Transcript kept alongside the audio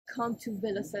come to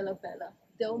Villa Cella Bella.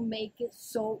 They'll make it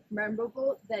so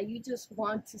memorable that you just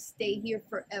want to stay here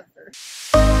forever.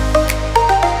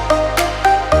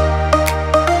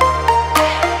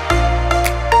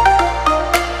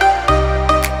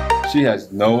 She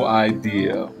has no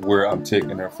idea where I'm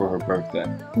taking her for her birthday.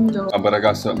 No. But I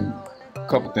got a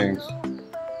couple things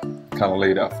kind of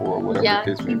laid out for her, whatever Yeah,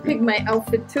 the case may he be. picked my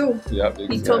outfit too. Yep,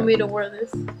 exactly. He told me to wear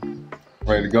this.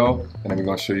 Ready to go? And then we're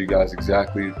going to show you guys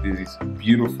exactly these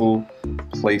beautiful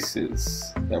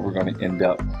places that we're going to end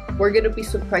up. We're going to be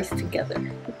surprised together.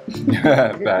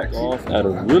 Back off at a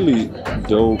really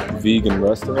dope vegan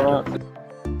restaurant.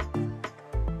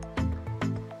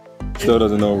 Still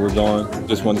doesn't know where we're going.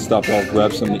 Just want to stop off,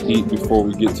 grab something to eat before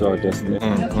we get to our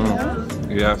destination.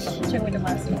 Yes.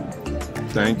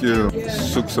 Thank you.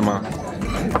 Suksama.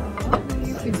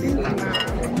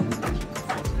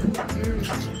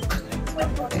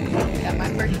 Got my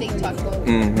birthday taco.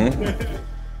 Do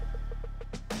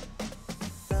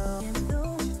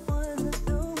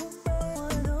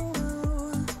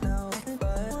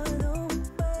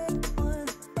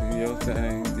your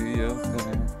thing, do your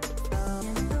thing.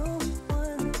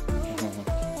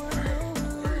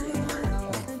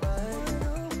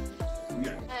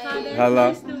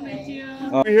 Hello. Nice to meet you.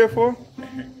 What are you here for? I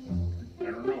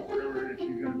don't know, whatever it is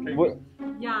she's gonna take. What?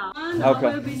 Yeah, and Okay. I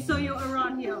will be show you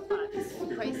around here first.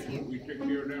 Surprise you. We take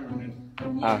care of them and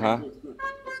then. Uh-huh.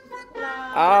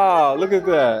 Oh, look at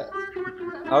that.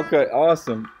 Okay,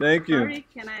 awesome. Thank you. Sorry,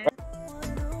 can I?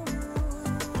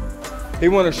 He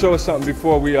wanted to show us something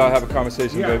before we have a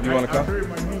conversation, babe. You want to come? I'll show you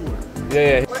my new one.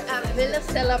 Yeah. We're at Villa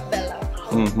Cella Bella.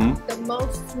 The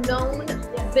most known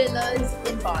villas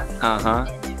in Boston. Uh-huh.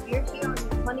 And if you're here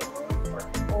on your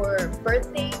honeymoon or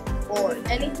birthday or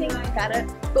anything, you gotta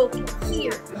book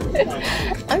here.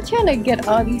 I'm trying to get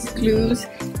all these clues.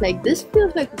 Like, this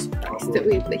feels like a surprise to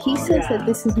me, but he says that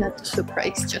this is not a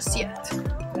surprise just yet.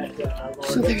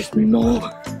 So there's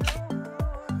more.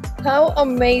 How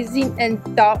amazing and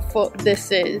thoughtful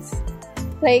this is.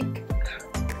 Like,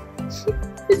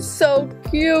 it's so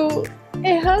cute.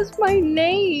 It has my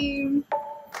name.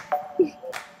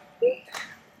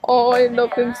 Oh, I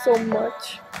love him so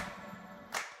much.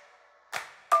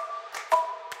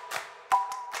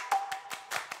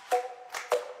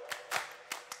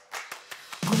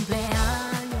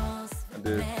 I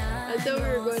did. I thought we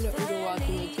were going to Ubud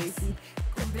with Jason.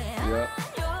 Yeah.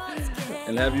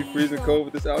 And have you freezing cold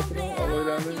with this outfit on all the way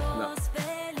down there?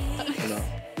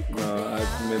 No, I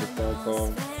made a phone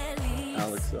call.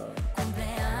 Alex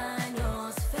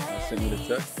sent me the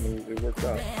text and it worked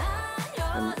out.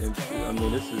 And I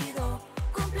mean, this is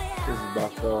by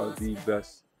far the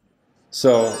best.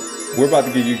 So we're about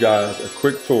to give you guys a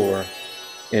quick tour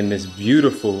in this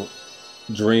beautiful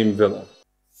dream villa.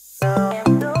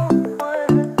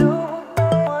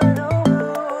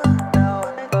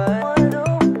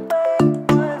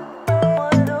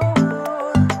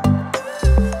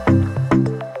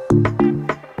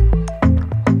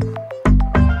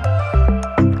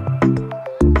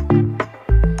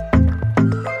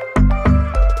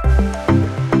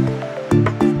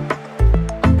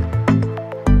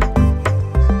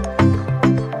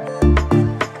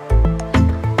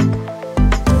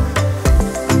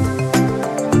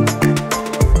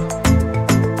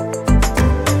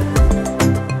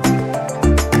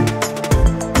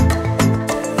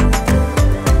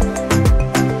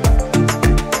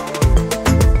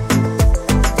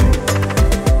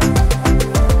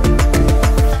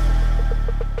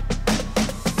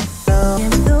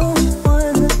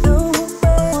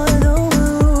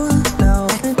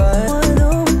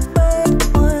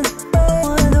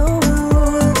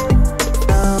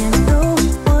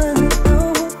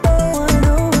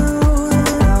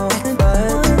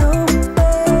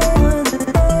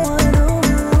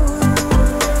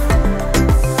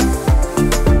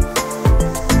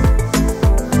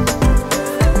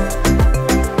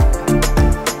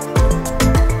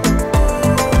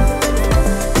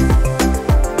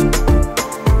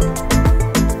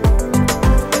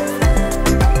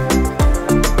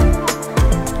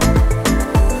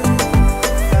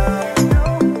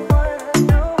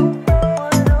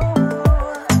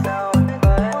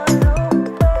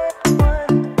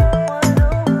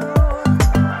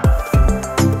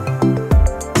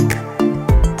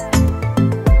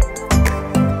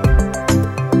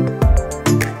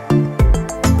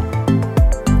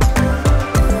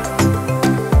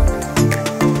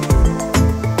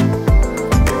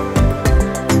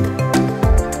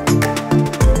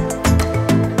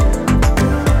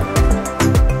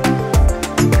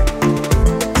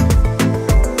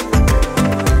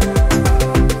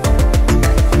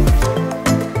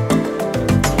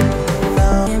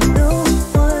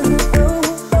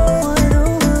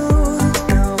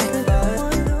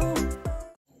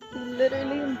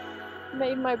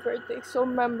 birthday so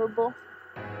memorable.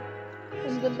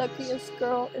 I'm the luckiest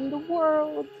girl in the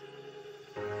world.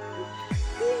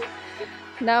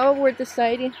 Now we're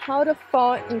deciding how to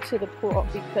fall into the pool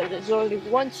because there's only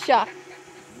one shot.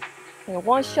 And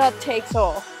one shot takes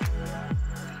all.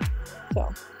 So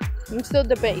I'm still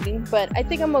debating, but I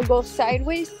think I'm gonna go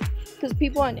sideways because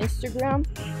people on Instagram,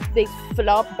 they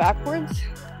flop backwards.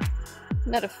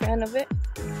 Not a fan of it.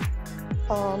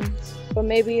 But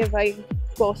maybe if I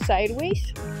go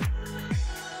sideways,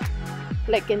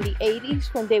 like in the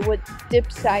 80s when they would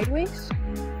dip sideways,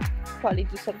 probably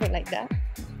do something like that.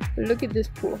 But look at this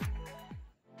pool.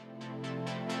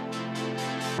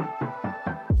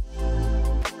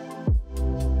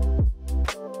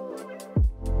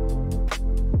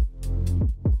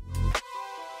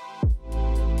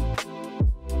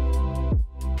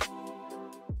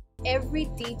 Every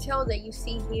detail that you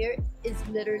see here is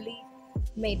literally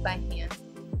made by hand.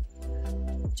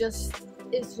 It's just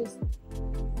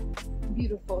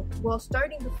beautiful. Well,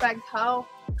 starting the fact how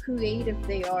creative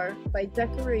they are by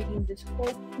decorating this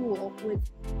whole pool with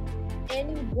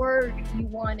any word you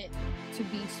want it to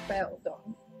be spelled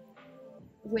on.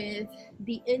 With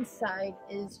the inside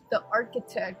is the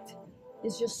architect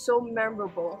is just so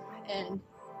memorable and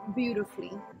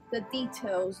beautifully. The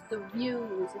details, the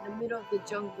views in the middle of the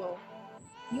jungle.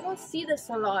 You don't see this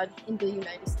a lot in the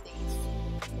United States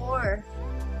or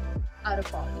out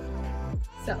of Bali.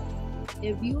 So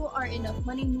if you are in a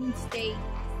honeymoon state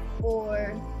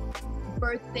or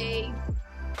birthday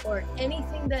or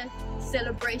anything that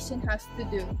celebration has to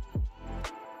do,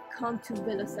 come to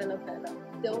Villa Cella Bella.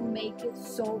 They'll make it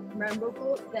so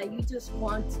memorable that you just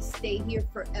want to stay here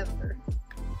forever.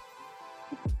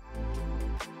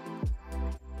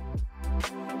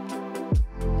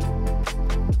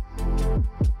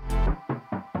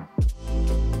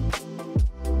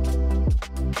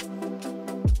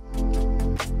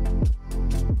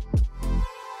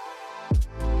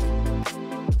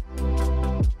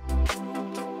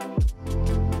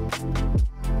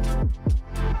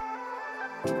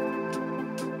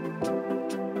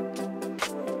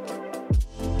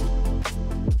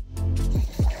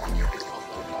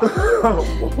 I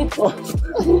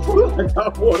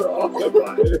got water all in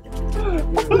my head.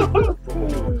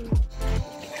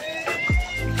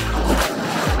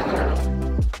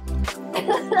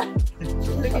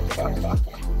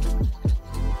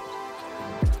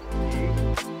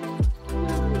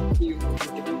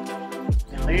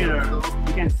 And later,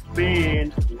 you can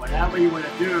spin whatever you want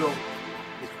to do to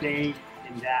stay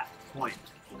in that point.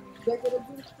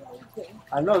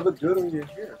 I know, it looks good on your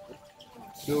hair.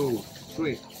 2,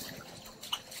 3.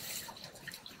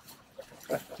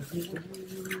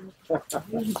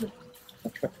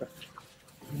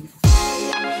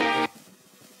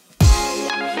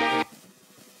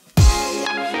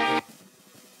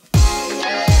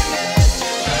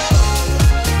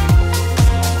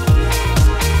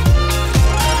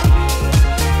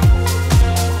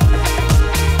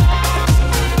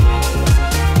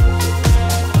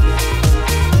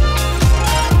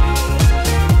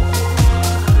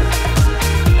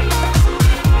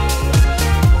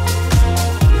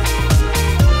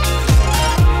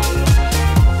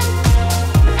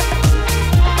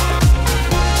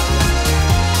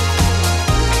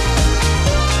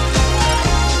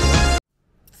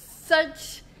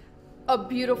 Such a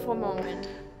beautiful moment.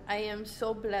 I am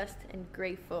so blessed and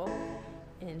grateful,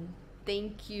 and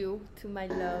thank you to my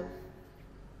love,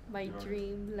 my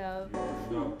dream love.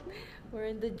 We're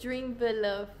in the dream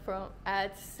villa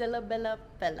at Cella Bella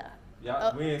Bella.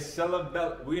 Yeah, we in Cella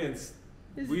Bella.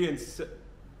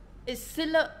 It's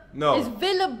Cella. No. It's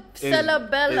Villa Cella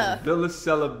Bella. It's Villa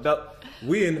Cella Bella.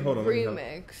 We in, hold on.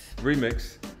 Remix.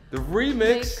 Remix. The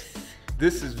remix.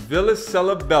 This is Villa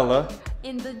Cella Bella.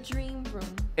 In the dream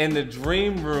room. In the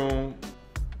dream room.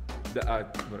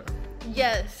 Whatever.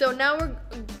 Yeah, so now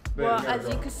well, as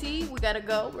go. you can see, we gotta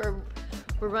go.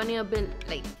 We're running a bit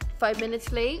late. 5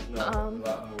 minutes late. No, a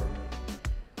lot more.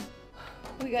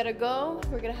 We gotta go.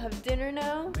 We're gonna have dinner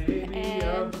now. Baby,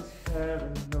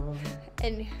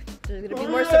 and there's gonna be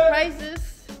more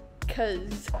surprises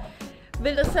because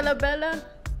Villa Cella Bella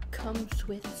comes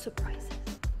with surprises.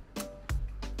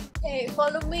 Hey,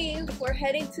 follow me. We're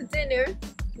heading to dinner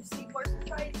to see more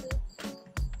surprises.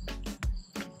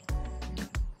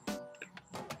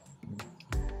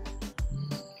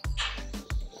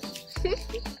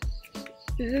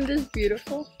 Isn't this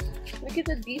beautiful? Look at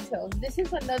the details. This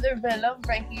is another villa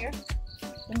right here.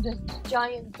 And this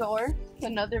giant door,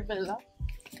 another villa.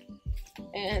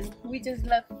 And we just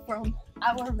left from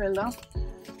our villa,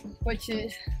 which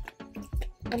is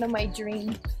one of my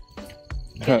dreams.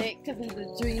 Get it? Because it's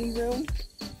a dream room.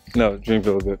 No, Dream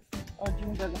Villa, babe. Oh,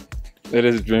 Dream Villa. It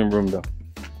is a dream room though.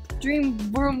 Dream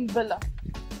room villa.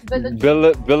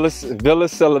 Villa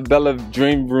Cella Bella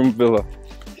Dream Room Villa.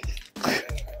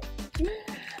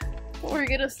 We're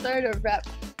gonna start a rap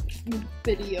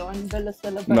video on Villa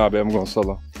Cella Bella. Nah, babe, I'm going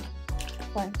solo.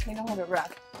 Fine, I know how to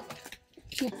rap.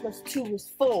 2 + 2 is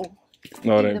 4.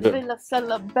 No, it In ain't. the Villa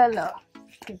Cella Bella.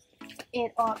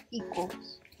 It all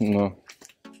equals. No.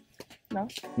 No?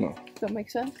 No. Does that make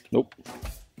sense? Nope.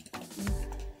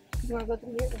 You wanna go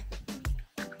through here?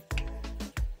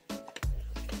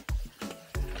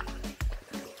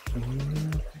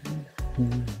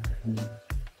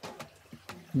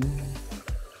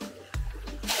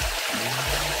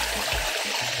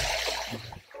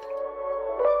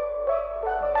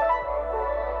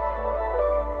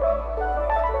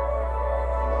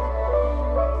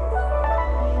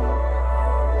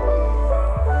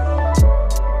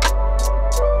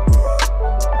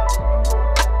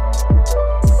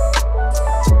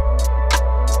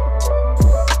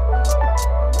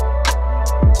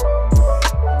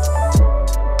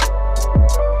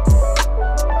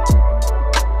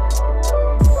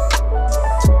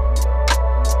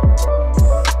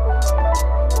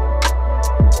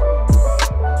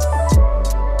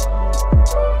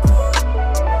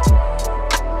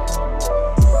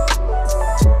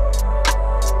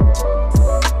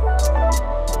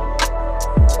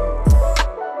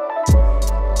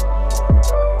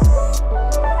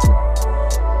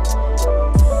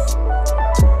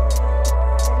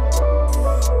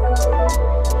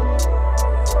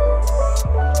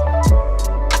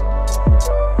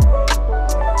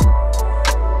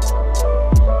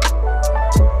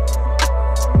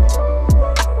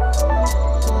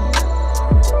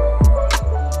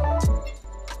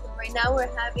 Now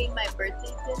we're having my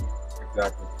birthday dinner.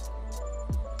 Exactly.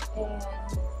 And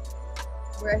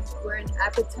we're in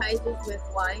appetizers with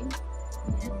wine.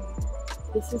 And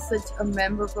this is such a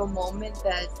memorable moment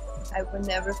that I will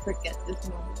never forget this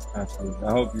moment. Absolutely.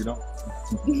 I hope you don't.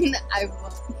 I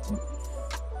won't.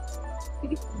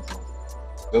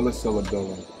 Villa Cella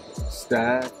Bella.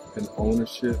 Staff and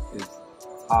ownership is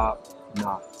top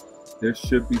notch. There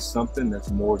should be something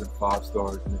that's more than 5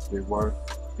 stars, and if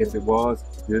it was,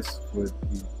 this would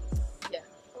be. Yeah.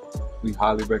 We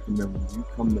highly recommend when you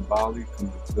come to Bali,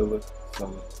 come to Villa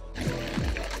Cella.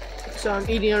 So I'm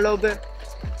eating a little bit.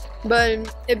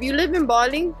 But if you live in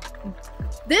Bali,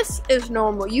 this is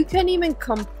normal. You can't even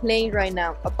complain right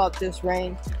now about this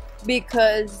rain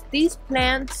because these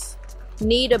plants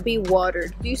need to be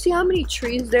watered. Do you see how many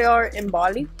trees there are in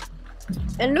Bali?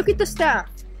 And look at the staff.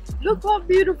 Look how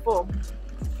beautiful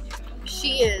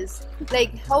she is,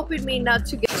 like helping me not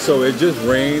to get. So it just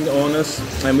rained on us,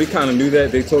 and we kind of knew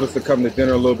that. They told us to come to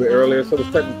dinner a little bit earlier, so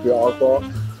it's technically our fault.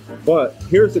 But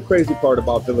here's the crazy part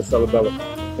about Villa Cella Bella,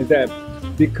 is that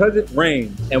because it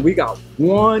rained and we got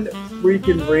one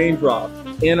freaking raindrop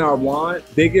in our wine,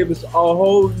 they give us a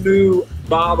whole new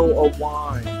bottle of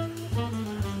wine.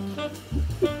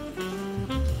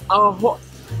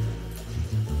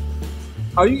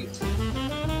 Are you?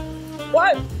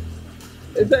 What?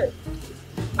 Is that?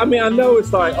 I mean, I know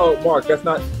it's like, oh, Mark, that's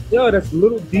not. Yo, that's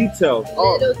little details.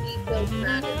 Little details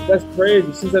matter. That's crazy.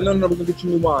 She said, no, we're gonna get you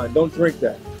new wine. Don't drink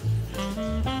that.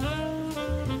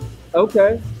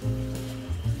 Okay.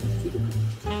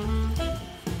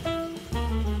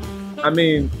 I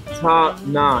mean, top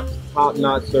notch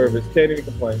service. Can't even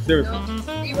complain. Seriously.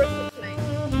 No, we were complaining.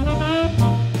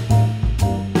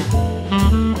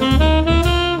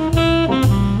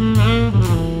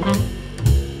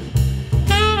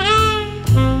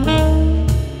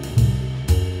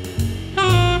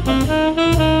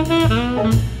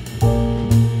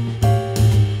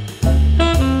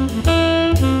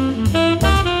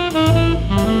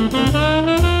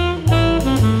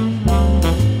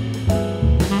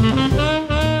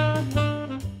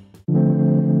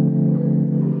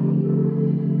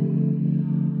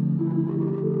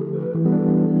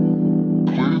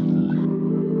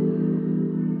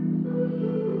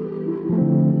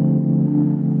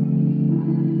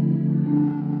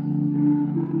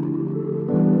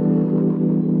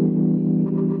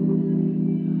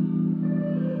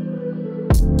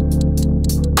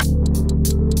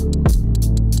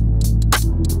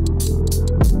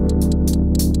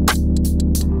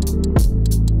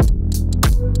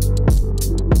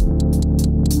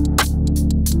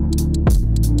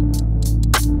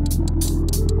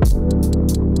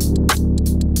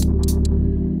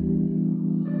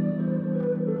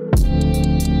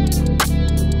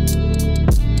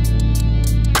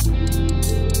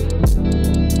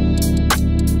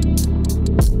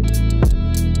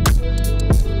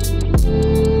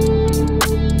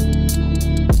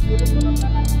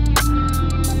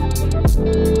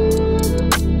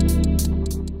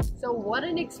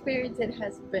 experience it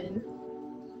has been.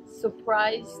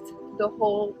 Surprised the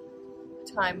whole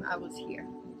time I was here.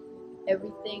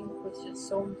 Everything was just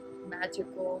so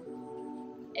magical,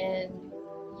 and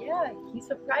yeah, he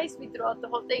surprised me throughout the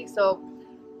whole thing. So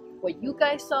what you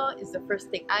guys saw is the first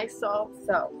thing I saw.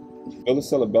 So Villa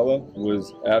Cella Bella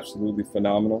was absolutely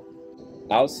phenomenal.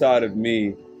 Outside of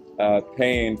me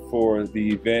paying for the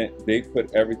event, they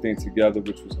put everything together,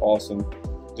 which was awesome.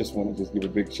 Just want to give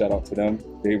a big shout out to them.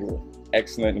 They were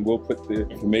excellent, and we'll put the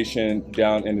information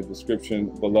down in the description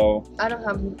below. I don't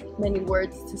have many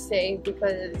words to say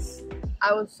because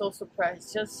I was so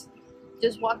surprised.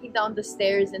 Just walking down the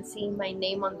stairs and seeing my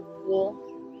name on the pool,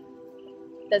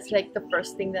 that's like the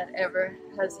first thing that ever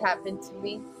has happened to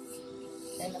me,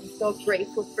 and I'm so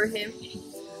grateful for him.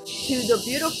 To the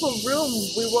beautiful room,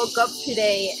 we woke up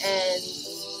today and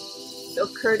the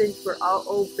curtains were all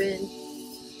open,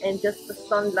 and just the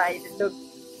sunlight, it looked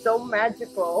so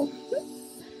magical.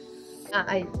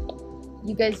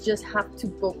 You guys just have to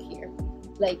book here.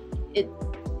 Like,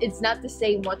 it's not the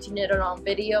same watching it on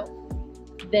video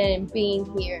than being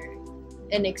here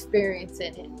and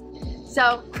experiencing it.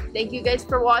 So thank you guys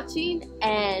for watching,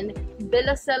 and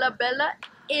Villa Cella Bella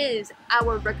is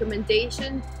our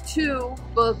recommendation to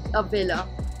book a villa.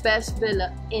 Best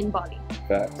villa in Bali.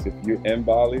 Facts. If you're in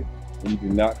Bali and you do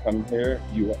not come here,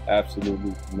 you are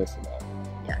absolutely missing out.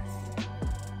 Yes.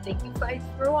 Thank you guys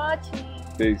for watching.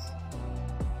 Peace.